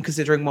both of them,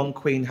 considering one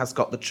queen has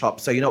got the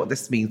chops. So you know what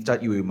this means,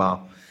 don't you,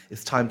 Umar?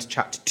 It's time to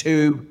chat to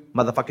 2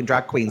 motherfucking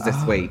drag queens this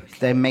week.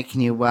 They're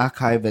making you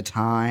work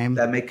overtime.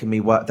 They're making me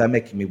work. They're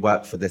making me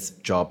work for this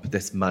job,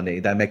 this money.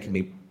 They're making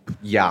me,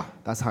 yeah.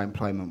 That's how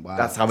employment works.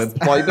 That's how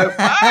employment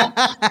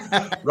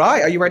works.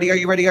 Right, are you ready?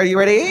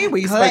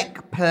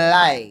 Click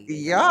play.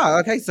 Yeah,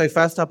 okay. So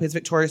first up is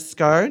Victoria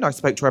Scone. I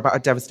spoke to her about a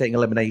devastating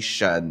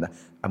elimination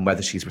and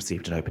whether she's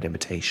received an open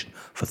invitation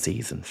for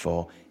season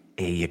 4.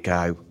 Here you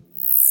go.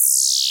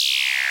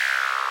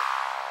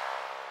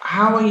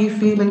 How are you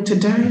feeling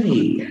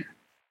today?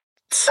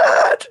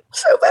 Sad.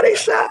 So very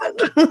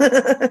sad.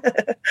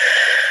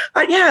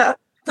 Yeah,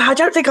 I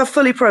don't think I've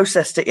fully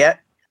processed it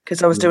yet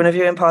because I was doing a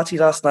viewing party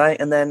last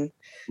night and then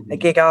a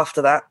gig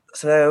after that.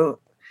 So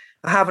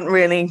I haven't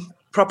really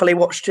properly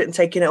watched it and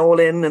taken it all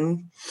in.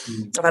 And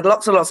I've had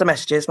lots and lots of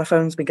messages. My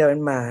phone's been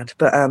going mad.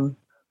 But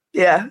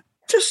yeah,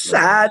 just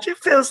sad. It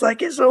feels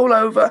like it's all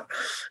over.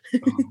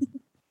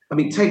 I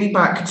mean, take me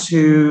back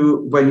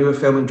to when you were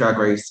filming Drag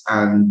Race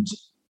and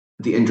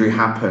the injury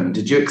happened.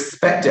 Did you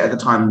expect it at the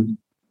time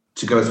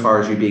to go as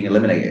far as you being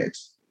eliminated?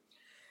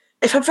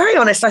 If I'm very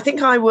honest, I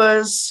think I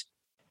was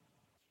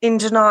in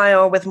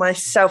denial with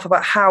myself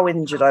about how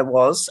injured I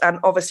was and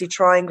obviously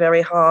trying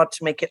very hard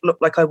to make it look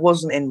like I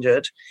wasn't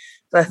injured.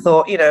 I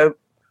thought,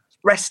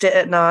 rest it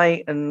at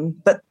night.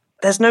 But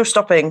there's no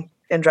stopping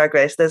in Drag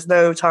Race. There's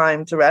no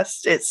time to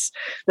rest. It's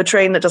the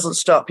train that doesn't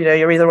stop.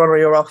 You're either on or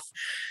you're off.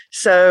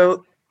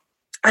 So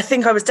I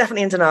think I was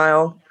definitely in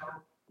denial.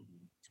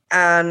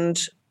 And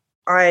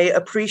I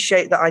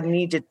appreciate that I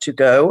needed to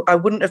go. I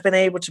wouldn't have been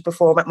able to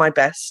perform at my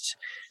best.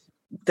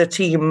 The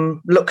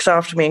team looked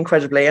after me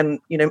incredibly, and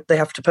they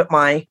have to put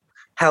my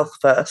health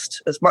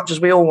first. As much as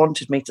we all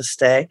wanted me to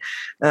stay,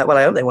 well,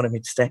 I hope they wanted me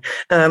to stay.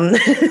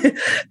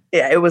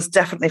 Yeah, it was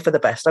definitely for the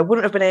best. I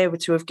wouldn't have been able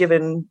to have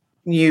given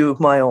you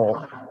my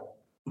all.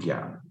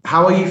 Yeah.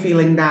 How are you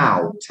feeling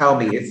now? Tell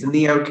me, is the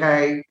knee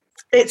okay?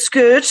 It's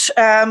good.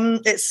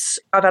 I've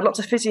had lots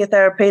of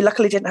physiotherapy.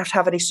 Luckily, didn't have to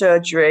have any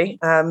surgery.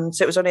 So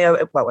it was only, I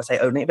say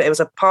only, but it was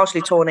a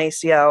partially torn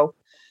ACL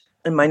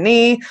in my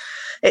knee.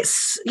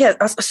 It's,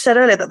 as I said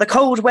earlier, that the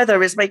cold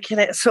weather is making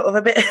it sort of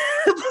a bit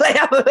play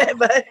up a bit,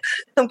 but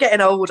I'm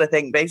getting old, I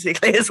think,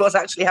 basically, is what's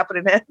actually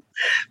happening here.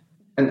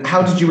 And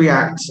how did you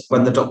react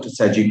when the doctor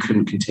said you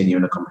couldn't continue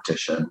in a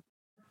competition?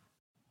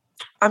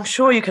 I'm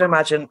sure you can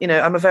imagine,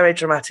 I'm a very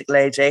dramatic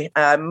lady.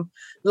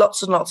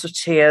 Lots and lots of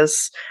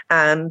tears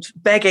and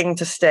begging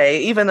to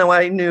stay, even though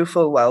I knew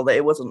full well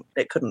that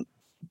it couldn't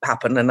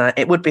happen and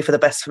it would be for the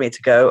best for me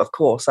to go. Of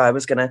course, I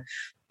was going to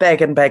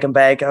beg and beg and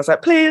beg. I was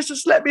like, please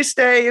just let me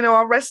stay.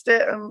 I'll rest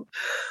it and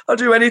I'll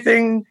do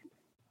anything.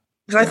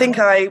 Because I think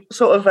I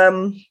sort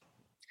of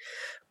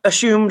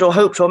assumed or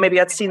hoped, or maybe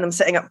I'd seen them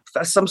setting up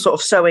some sort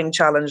of sewing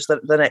challenge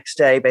the next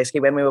day,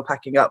 basically when we were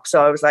packing up.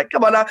 So I was like,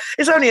 come on now,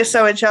 it's only a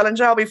sewing challenge,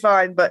 I'll be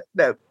fine. But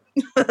no,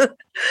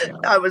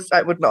 I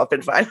would not have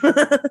been fine.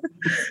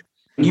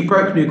 You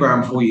broke new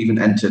ground before you even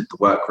entered the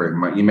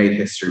workroom, right? You made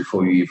history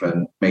before you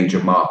even made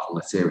your mark on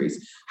the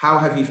series. How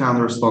have you found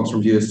the response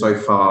from viewers so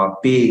far,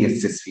 being a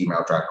cis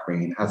female drag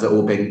queen? Has it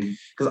all been,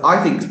 because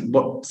I think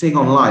what seeing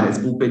online,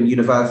 it's all been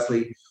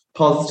universally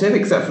positive,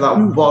 except for that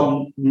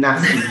one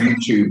nasty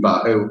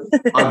YouTuber who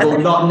I will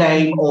not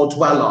name or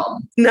dwell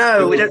on.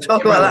 No, we don't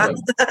talk about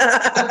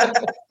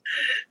that.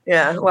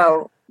 Yeah,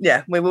 well,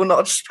 yeah, we will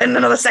not spend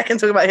another second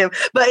talking about him.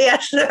 But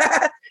yes,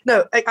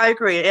 no, I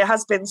agree. It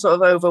has been sort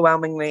of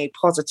overwhelmingly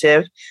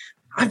positive.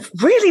 I've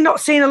really not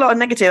seen a lot of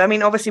negative. I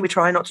mean, obviously we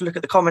try not to look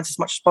at the comments as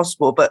much as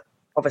possible, but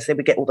obviously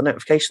we get all the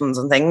notifications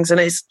and things, and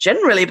it's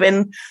generally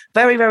been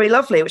very, very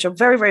lovely, which I'm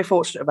very, very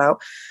fortunate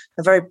about.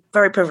 I'm very,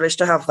 very privileged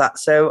to have that.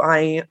 So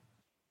I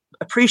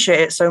appreciate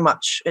it so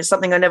much. It's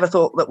something I never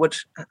thought that would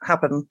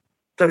happen.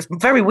 So it's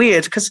very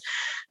weird because,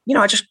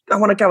 I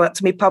want to go out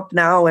to my pub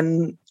now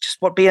and just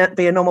be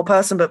a normal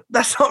person, but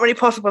that's not really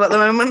possible at the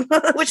moment,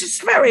 which is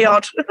very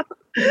odd.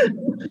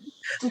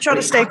 I'm trying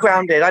to stay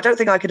grounded. I don't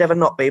think I could ever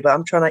not be, but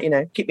I'm trying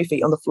to, keep my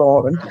feet on the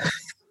floor and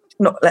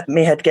not let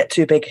my head get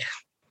too big.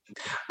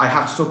 I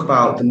have to talk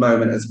about the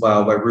moment as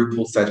well where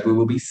RuPaul said, we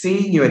will be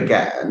seeing you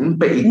again,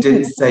 but he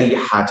didn't say you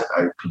had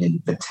an open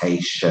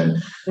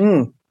invitation.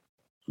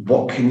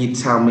 What can you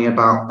tell me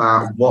about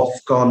that?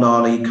 What's gone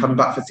on? Are you coming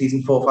back for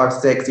season 4, 5,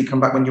 6? Are you come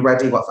back when you're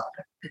ready? What's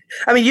happening?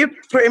 I mean, you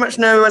pretty much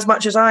know as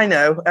much as I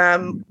know.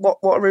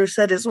 What Rue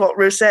said is what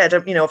Rue said.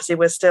 Obviously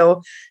we're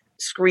still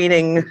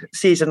screening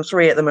season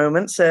 3 at the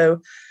moment,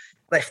 so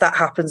if that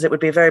happens, it would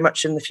be very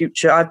much in the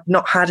future. I've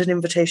not had an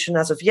invitation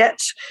as of yet,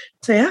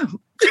 so yeah,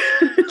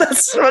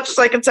 that's as much as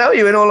I can tell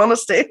you. In all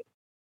honesty.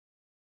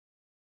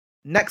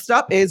 Next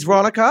up is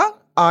Veronica.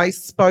 I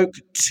spoke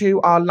to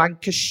our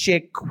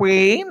Lancashire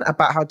queen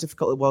about how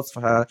difficult it was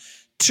for her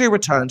to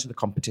return to the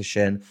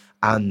competition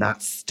and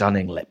that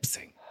stunning lip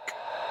sync.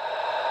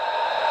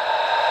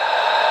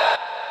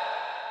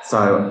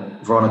 So,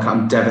 Veronica,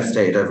 I'm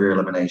devastated over your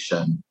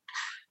elimination.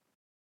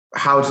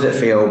 How did it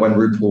feel when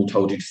RuPaul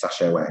told you to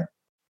sashay away?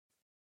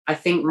 I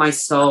think my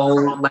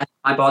soul left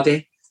my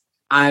body.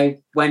 I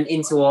went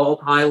into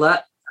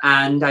autopilot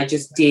and I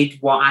just did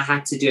what I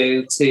had to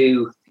do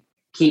to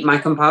keep my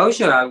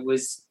composure. I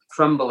was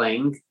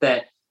crumbling,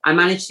 that I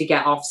managed to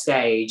get off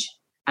stage,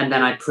 and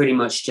then I pretty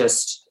much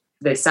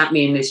they sat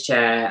me in this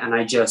chair and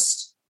I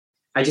just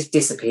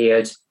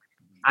disappeared.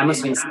 I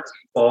must have been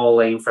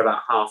falling for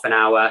about half an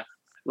hour.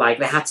 Like,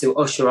 they had to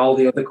usher all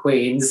the other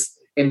queens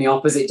in the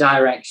opposite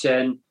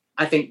direction.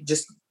 I think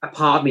just a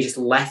part of me just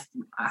left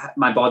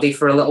my body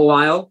for a little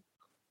while.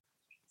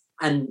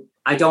 And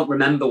I don't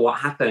remember what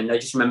happened. I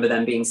just remember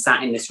them being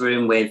sat in this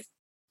room with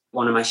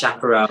one of my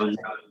chaperones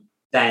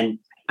then.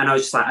 And I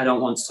was just like, I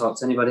don't want to talk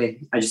to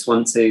anybody. I just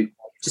want to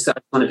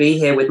be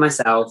here with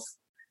myself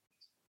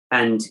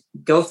and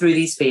go through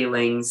these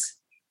feelings,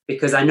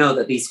 because I know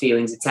that these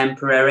feelings are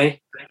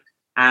temporary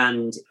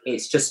and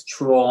it's just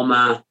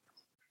trauma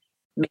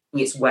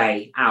making its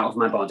way out of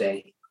my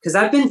body. Because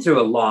I've been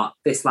through a lot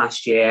this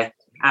last year,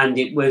 and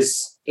it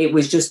was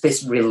just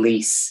this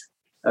release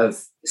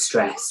of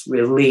stress,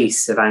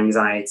 release of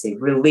anxiety,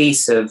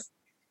 release of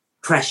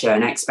pressure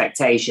and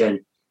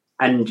expectation.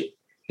 And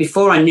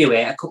before I knew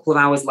it, a couple of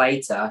hours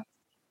later,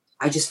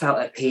 I just felt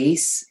at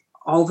peace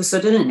all of a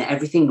sudden, and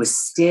everything was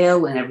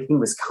still and everything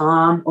was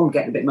calm. Oh, I'm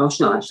getting a bit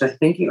emotional actually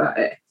thinking about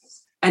it.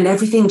 And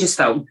everything just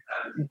felt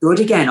good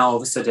again all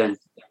of a sudden.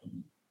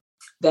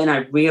 Then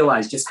I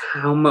realized just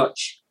how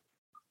much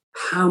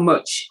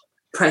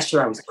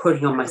pressure I was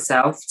putting on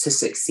myself to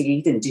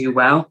succeed and do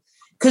well.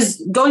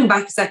 Because going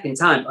back a second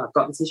time, I've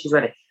got the tissues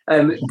ready.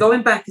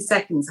 Going back a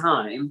second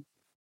time,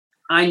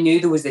 I knew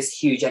there was this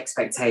huge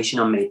expectation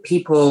on me.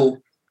 People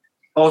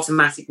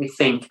automatically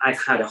think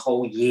I've had a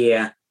whole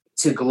year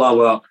to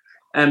glow up.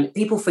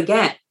 People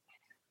forget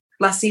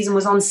last season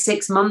was on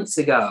 6 months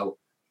ago.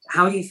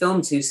 How do you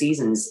film 2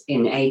 seasons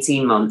in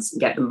 18 months and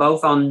get them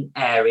both on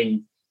air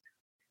in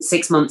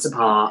 6 months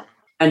apart?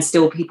 And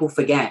still people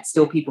forget,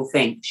 still people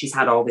think she's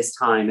had all this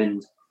time.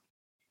 And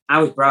I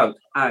was broke.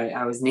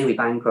 I was nearly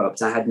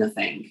bankrupt. I had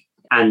nothing.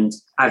 And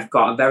I've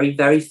got a very,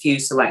 very few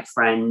select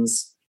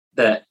friends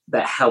that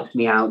helped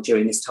me out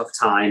during this tough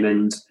time.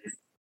 And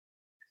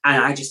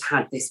I just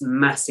had this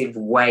massive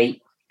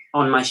weight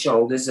on my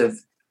shoulders of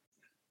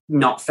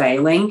not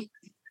failing.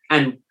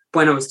 And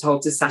when I was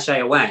told to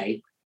sashay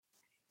away,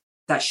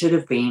 that should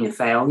have been a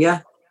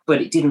failure,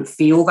 but it didn't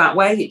feel that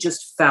way. It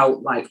just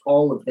felt like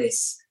all of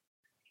this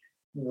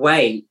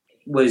weight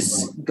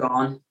was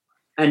gone.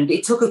 And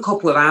it took a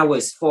couple of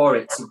hours for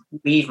it to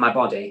leave my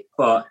body.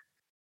 But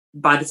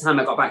by the time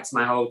I got back to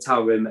my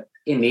hotel room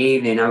in the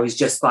evening, I was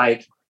just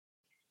like,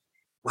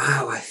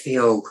 wow, I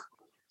felt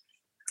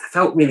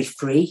really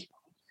free.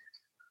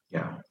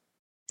 Yeah.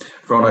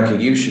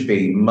 Veronica, you should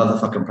be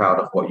motherfucking proud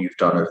of what you've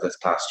done over this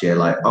past year.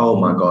 Like, oh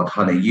my God,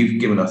 honey,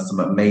 you've given us some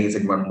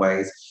amazing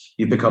runways.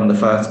 You've become the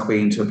first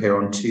queen to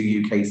appear on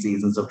 2 UK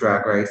seasons of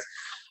Drag Race.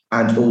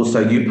 And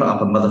also you put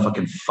up a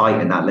motherfucking fight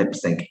in that lip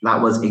sync.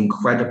 That was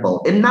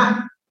incredible. In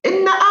that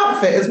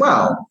outfit as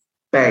well.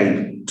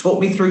 Babe,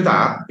 talk me through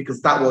that,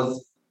 because that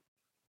was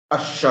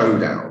a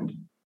showdown.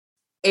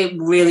 It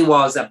really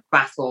was a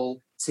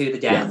battle to the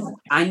death. Yeah.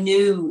 I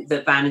knew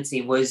that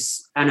Vanity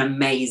was an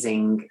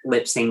amazing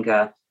lip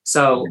syncer,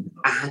 so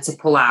I had to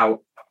pull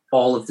out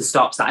all of the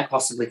stops that I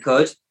possibly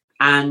could.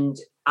 And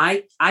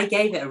I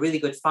gave it a really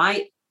good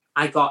fight.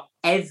 I got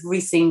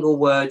every single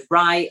word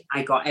right.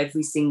 I got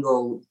every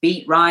single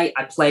beat right.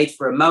 I played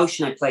for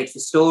emotion. I played for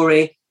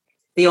story.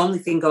 The only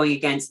thing going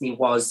against me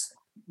was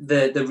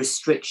the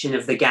restriction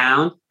of the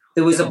gown.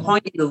 There was a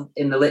point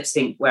in the lip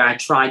sync where I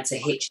tried to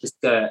hitch the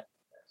skirt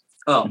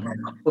up,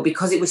 but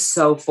because it was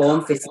so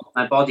form-fitting on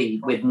my body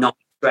with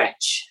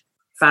non-stretch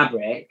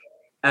fabric,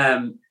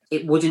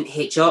 it wouldn't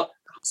hitch up.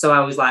 So I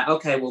was like,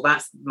 okay, well,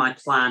 that's my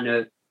plan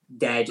of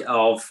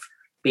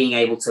being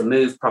able to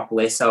move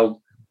properly.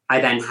 So I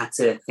then had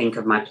to think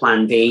of my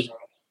plan B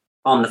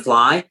on the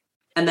fly.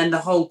 And then the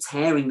whole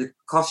tearing the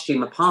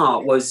costume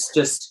apart was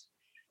just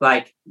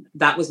like,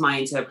 that was my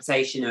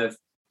interpretation of,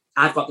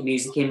 I've got the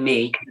music in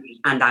me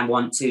and I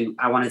want to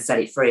set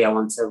it free. I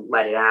want to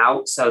let it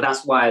out. So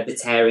that's why the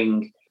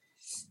tearing,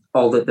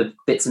 all the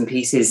bits and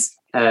pieces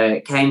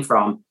came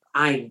from.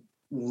 I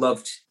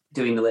loved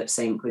doing the lip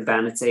sync with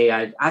Vanity.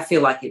 I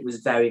feel like it was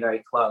very,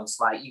 very close.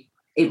 Like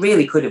it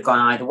really could have gone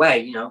either way.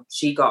 You know,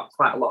 she got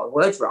quite a lot of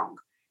words wrong,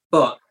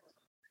 but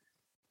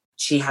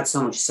she had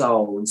so much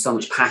soul and so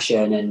much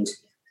passion, and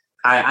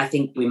I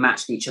think we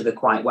matched each other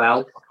quite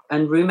well.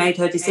 And Rue made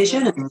her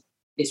decision, and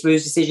it's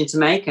Rue's decision to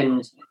make,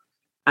 and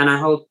I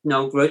hold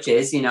no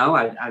grudges. You know,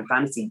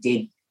 Vanity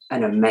did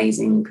an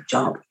amazing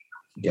job.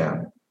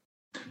 Yeah.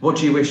 What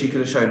do you wish you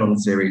could have shown on the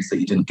series that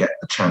you didn't get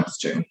the chance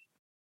to?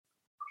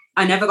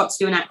 I never got to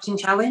do an acting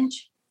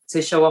challenge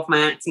to show off my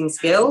acting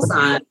skills.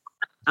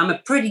 I'm a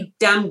pretty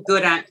damn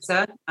good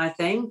actor, I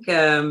think,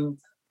 and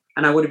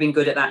I would have been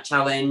good at that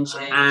challenge.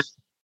 And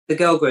the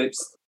girl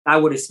groups, I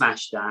would have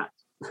smashed that.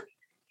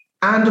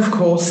 And of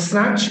course,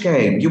 Snatch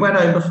Game. You went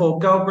home before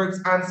girl groups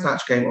and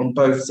Snatch Game on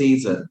both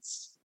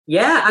seasons.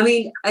 Yeah, I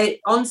mean,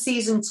 on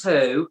season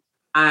 2,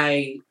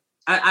 I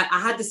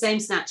had the same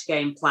Snatch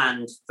Game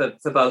planned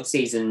for both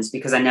seasons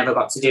because I never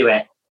got to do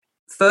it.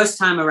 First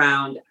time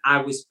around,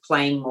 I was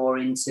playing more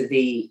into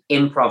the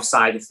improv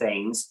side of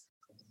things,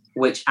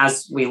 which,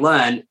 as we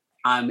learn,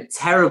 I'm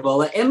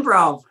terrible at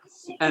improv.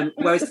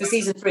 Whereas for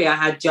season 3, I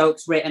had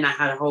jokes written, I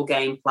had a whole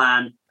game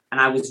plan, and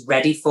I was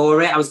ready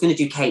for it. I was going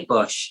to do Kate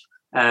Bush.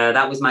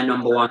 That was my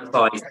number one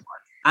choice.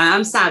 And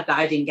I'm sad that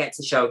I didn't get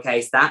to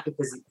showcase that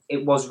because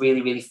it was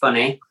really, really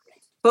funny.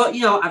 But,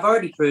 you know, I've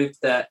already proved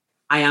that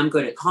I am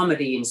good at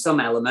comedy in some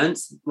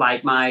elements,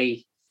 like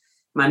my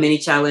mini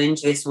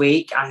challenge this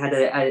week. I had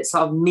a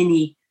sort of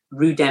mini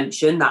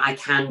redemption that I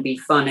can be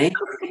funny.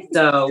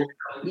 So,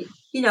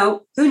 you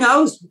know, who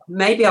knows?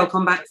 Maybe I'll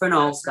come back for an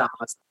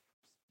All-Stars.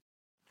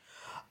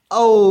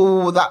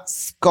 Oh, that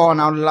scone.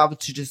 I'd love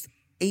to just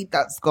eat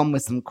that scone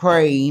with some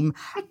cream.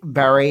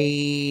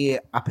 Very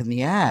up in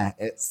the air,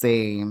 it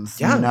seems.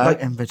 Yeah, no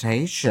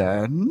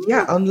invitation.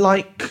 Yeah,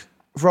 unlike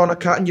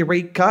Veronica and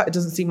Eureka, it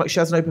doesn't seem like she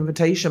has an open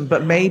invitation,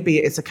 but maybe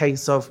it's a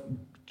case of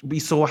we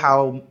saw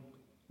how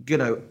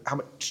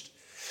much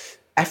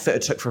effort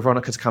it took for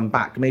Veronica to come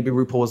back. Maybe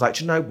RuPaul was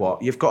like, you know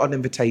what? You've got an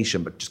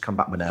invitation, but just come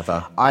back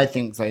whenever. I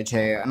think so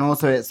too. And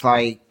also it's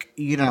like,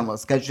 you know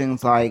what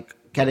scheduling's like.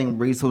 Getting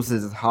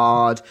resources is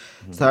hard.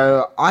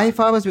 So if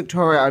I was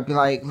Victoria, I'd be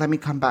like, let me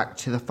come back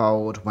to the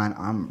fold when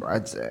I'm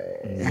ready.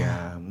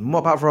 Yeah. What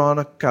about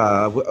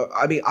Veronica?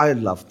 I mean, I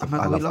love them. Oh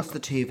my God, we lost the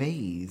two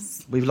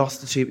Vs. We've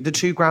lost the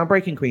two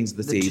groundbreaking queens of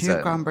the season. The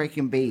two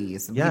groundbreaking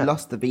Bs. Yeah. We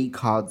lost the V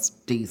cards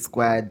D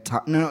squared.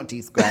 No, not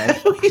D squared.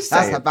 That's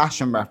a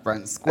fashion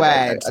reference.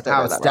 Squared,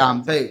 house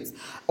down, boots.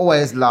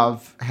 Always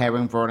love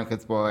hearing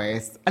Veronica's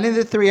voice. And in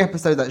the 3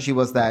 episodes that she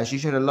was there, she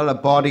showed a lot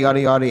of body.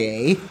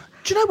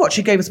 Do you know what?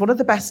 She gave us one of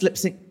the best lip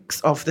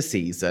syncs of the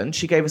season.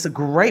 She gave us a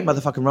great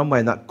motherfucking runway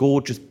in that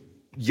gorgeous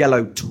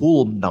yellow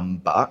tulle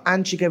number.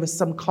 And she gave us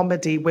some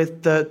comedy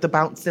with the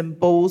bouncing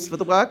balls for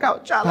the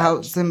workout challenge.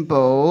 Bouncing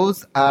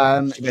balls.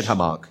 She made her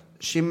mark.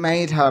 She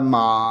made her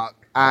mark.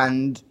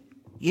 And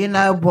you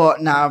know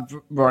what? Now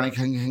Veronica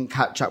can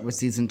catch up with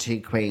season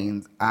 2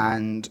 queens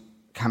and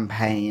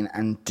campaign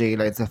and do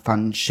loads of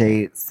fun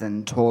shoots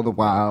and tour the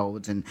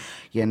world and,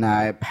 you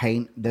know,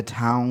 paint the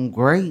town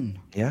green.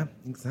 Yeah,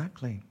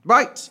 exactly.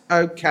 Right,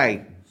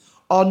 okay.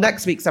 On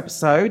next week's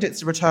episode,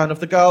 it's the return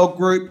of the girl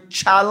group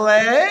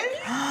challenge.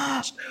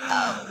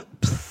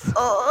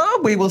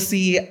 We will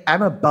see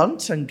Emma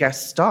Bunt and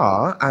guest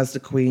star as the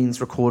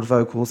queens record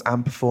vocals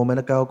and perform in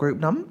a girl group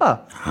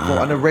number.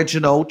 What an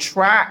original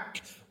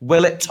track.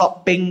 Will it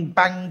top Bing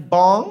Bang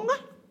Bong?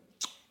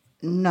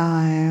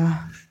 No.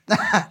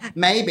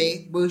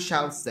 Maybe. We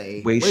shall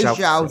see. We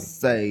shall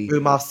see.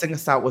 Umar, sing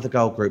us out with a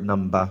girl group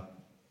number.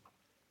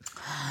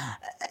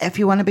 If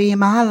you want to be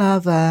my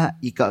lover,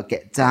 you got to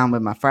get down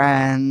with my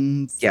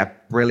friends. Yeah,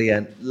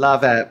 brilliant.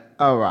 Love it.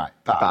 All right.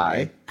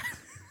 Bye.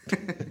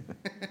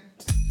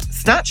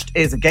 Snatched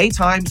is a Gay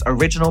Times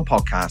original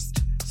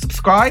podcast.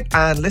 Subscribe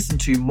and listen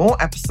to more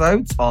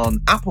episodes on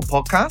Apple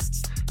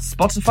Podcasts,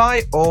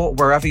 Spotify, or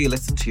wherever you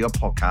listen to your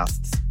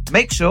podcasts.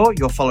 Make sure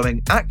you're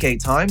following @Gay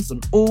Times on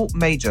all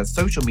major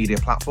social media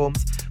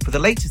platforms for the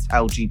latest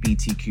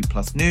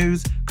LGBTQ+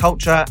 news,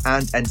 culture,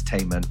 and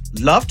entertainment.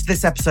 Loved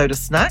this episode of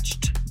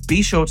Snatched?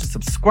 Be sure to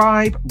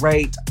subscribe,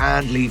 rate,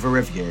 and leave a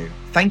review.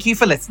 Thank you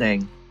for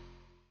listening.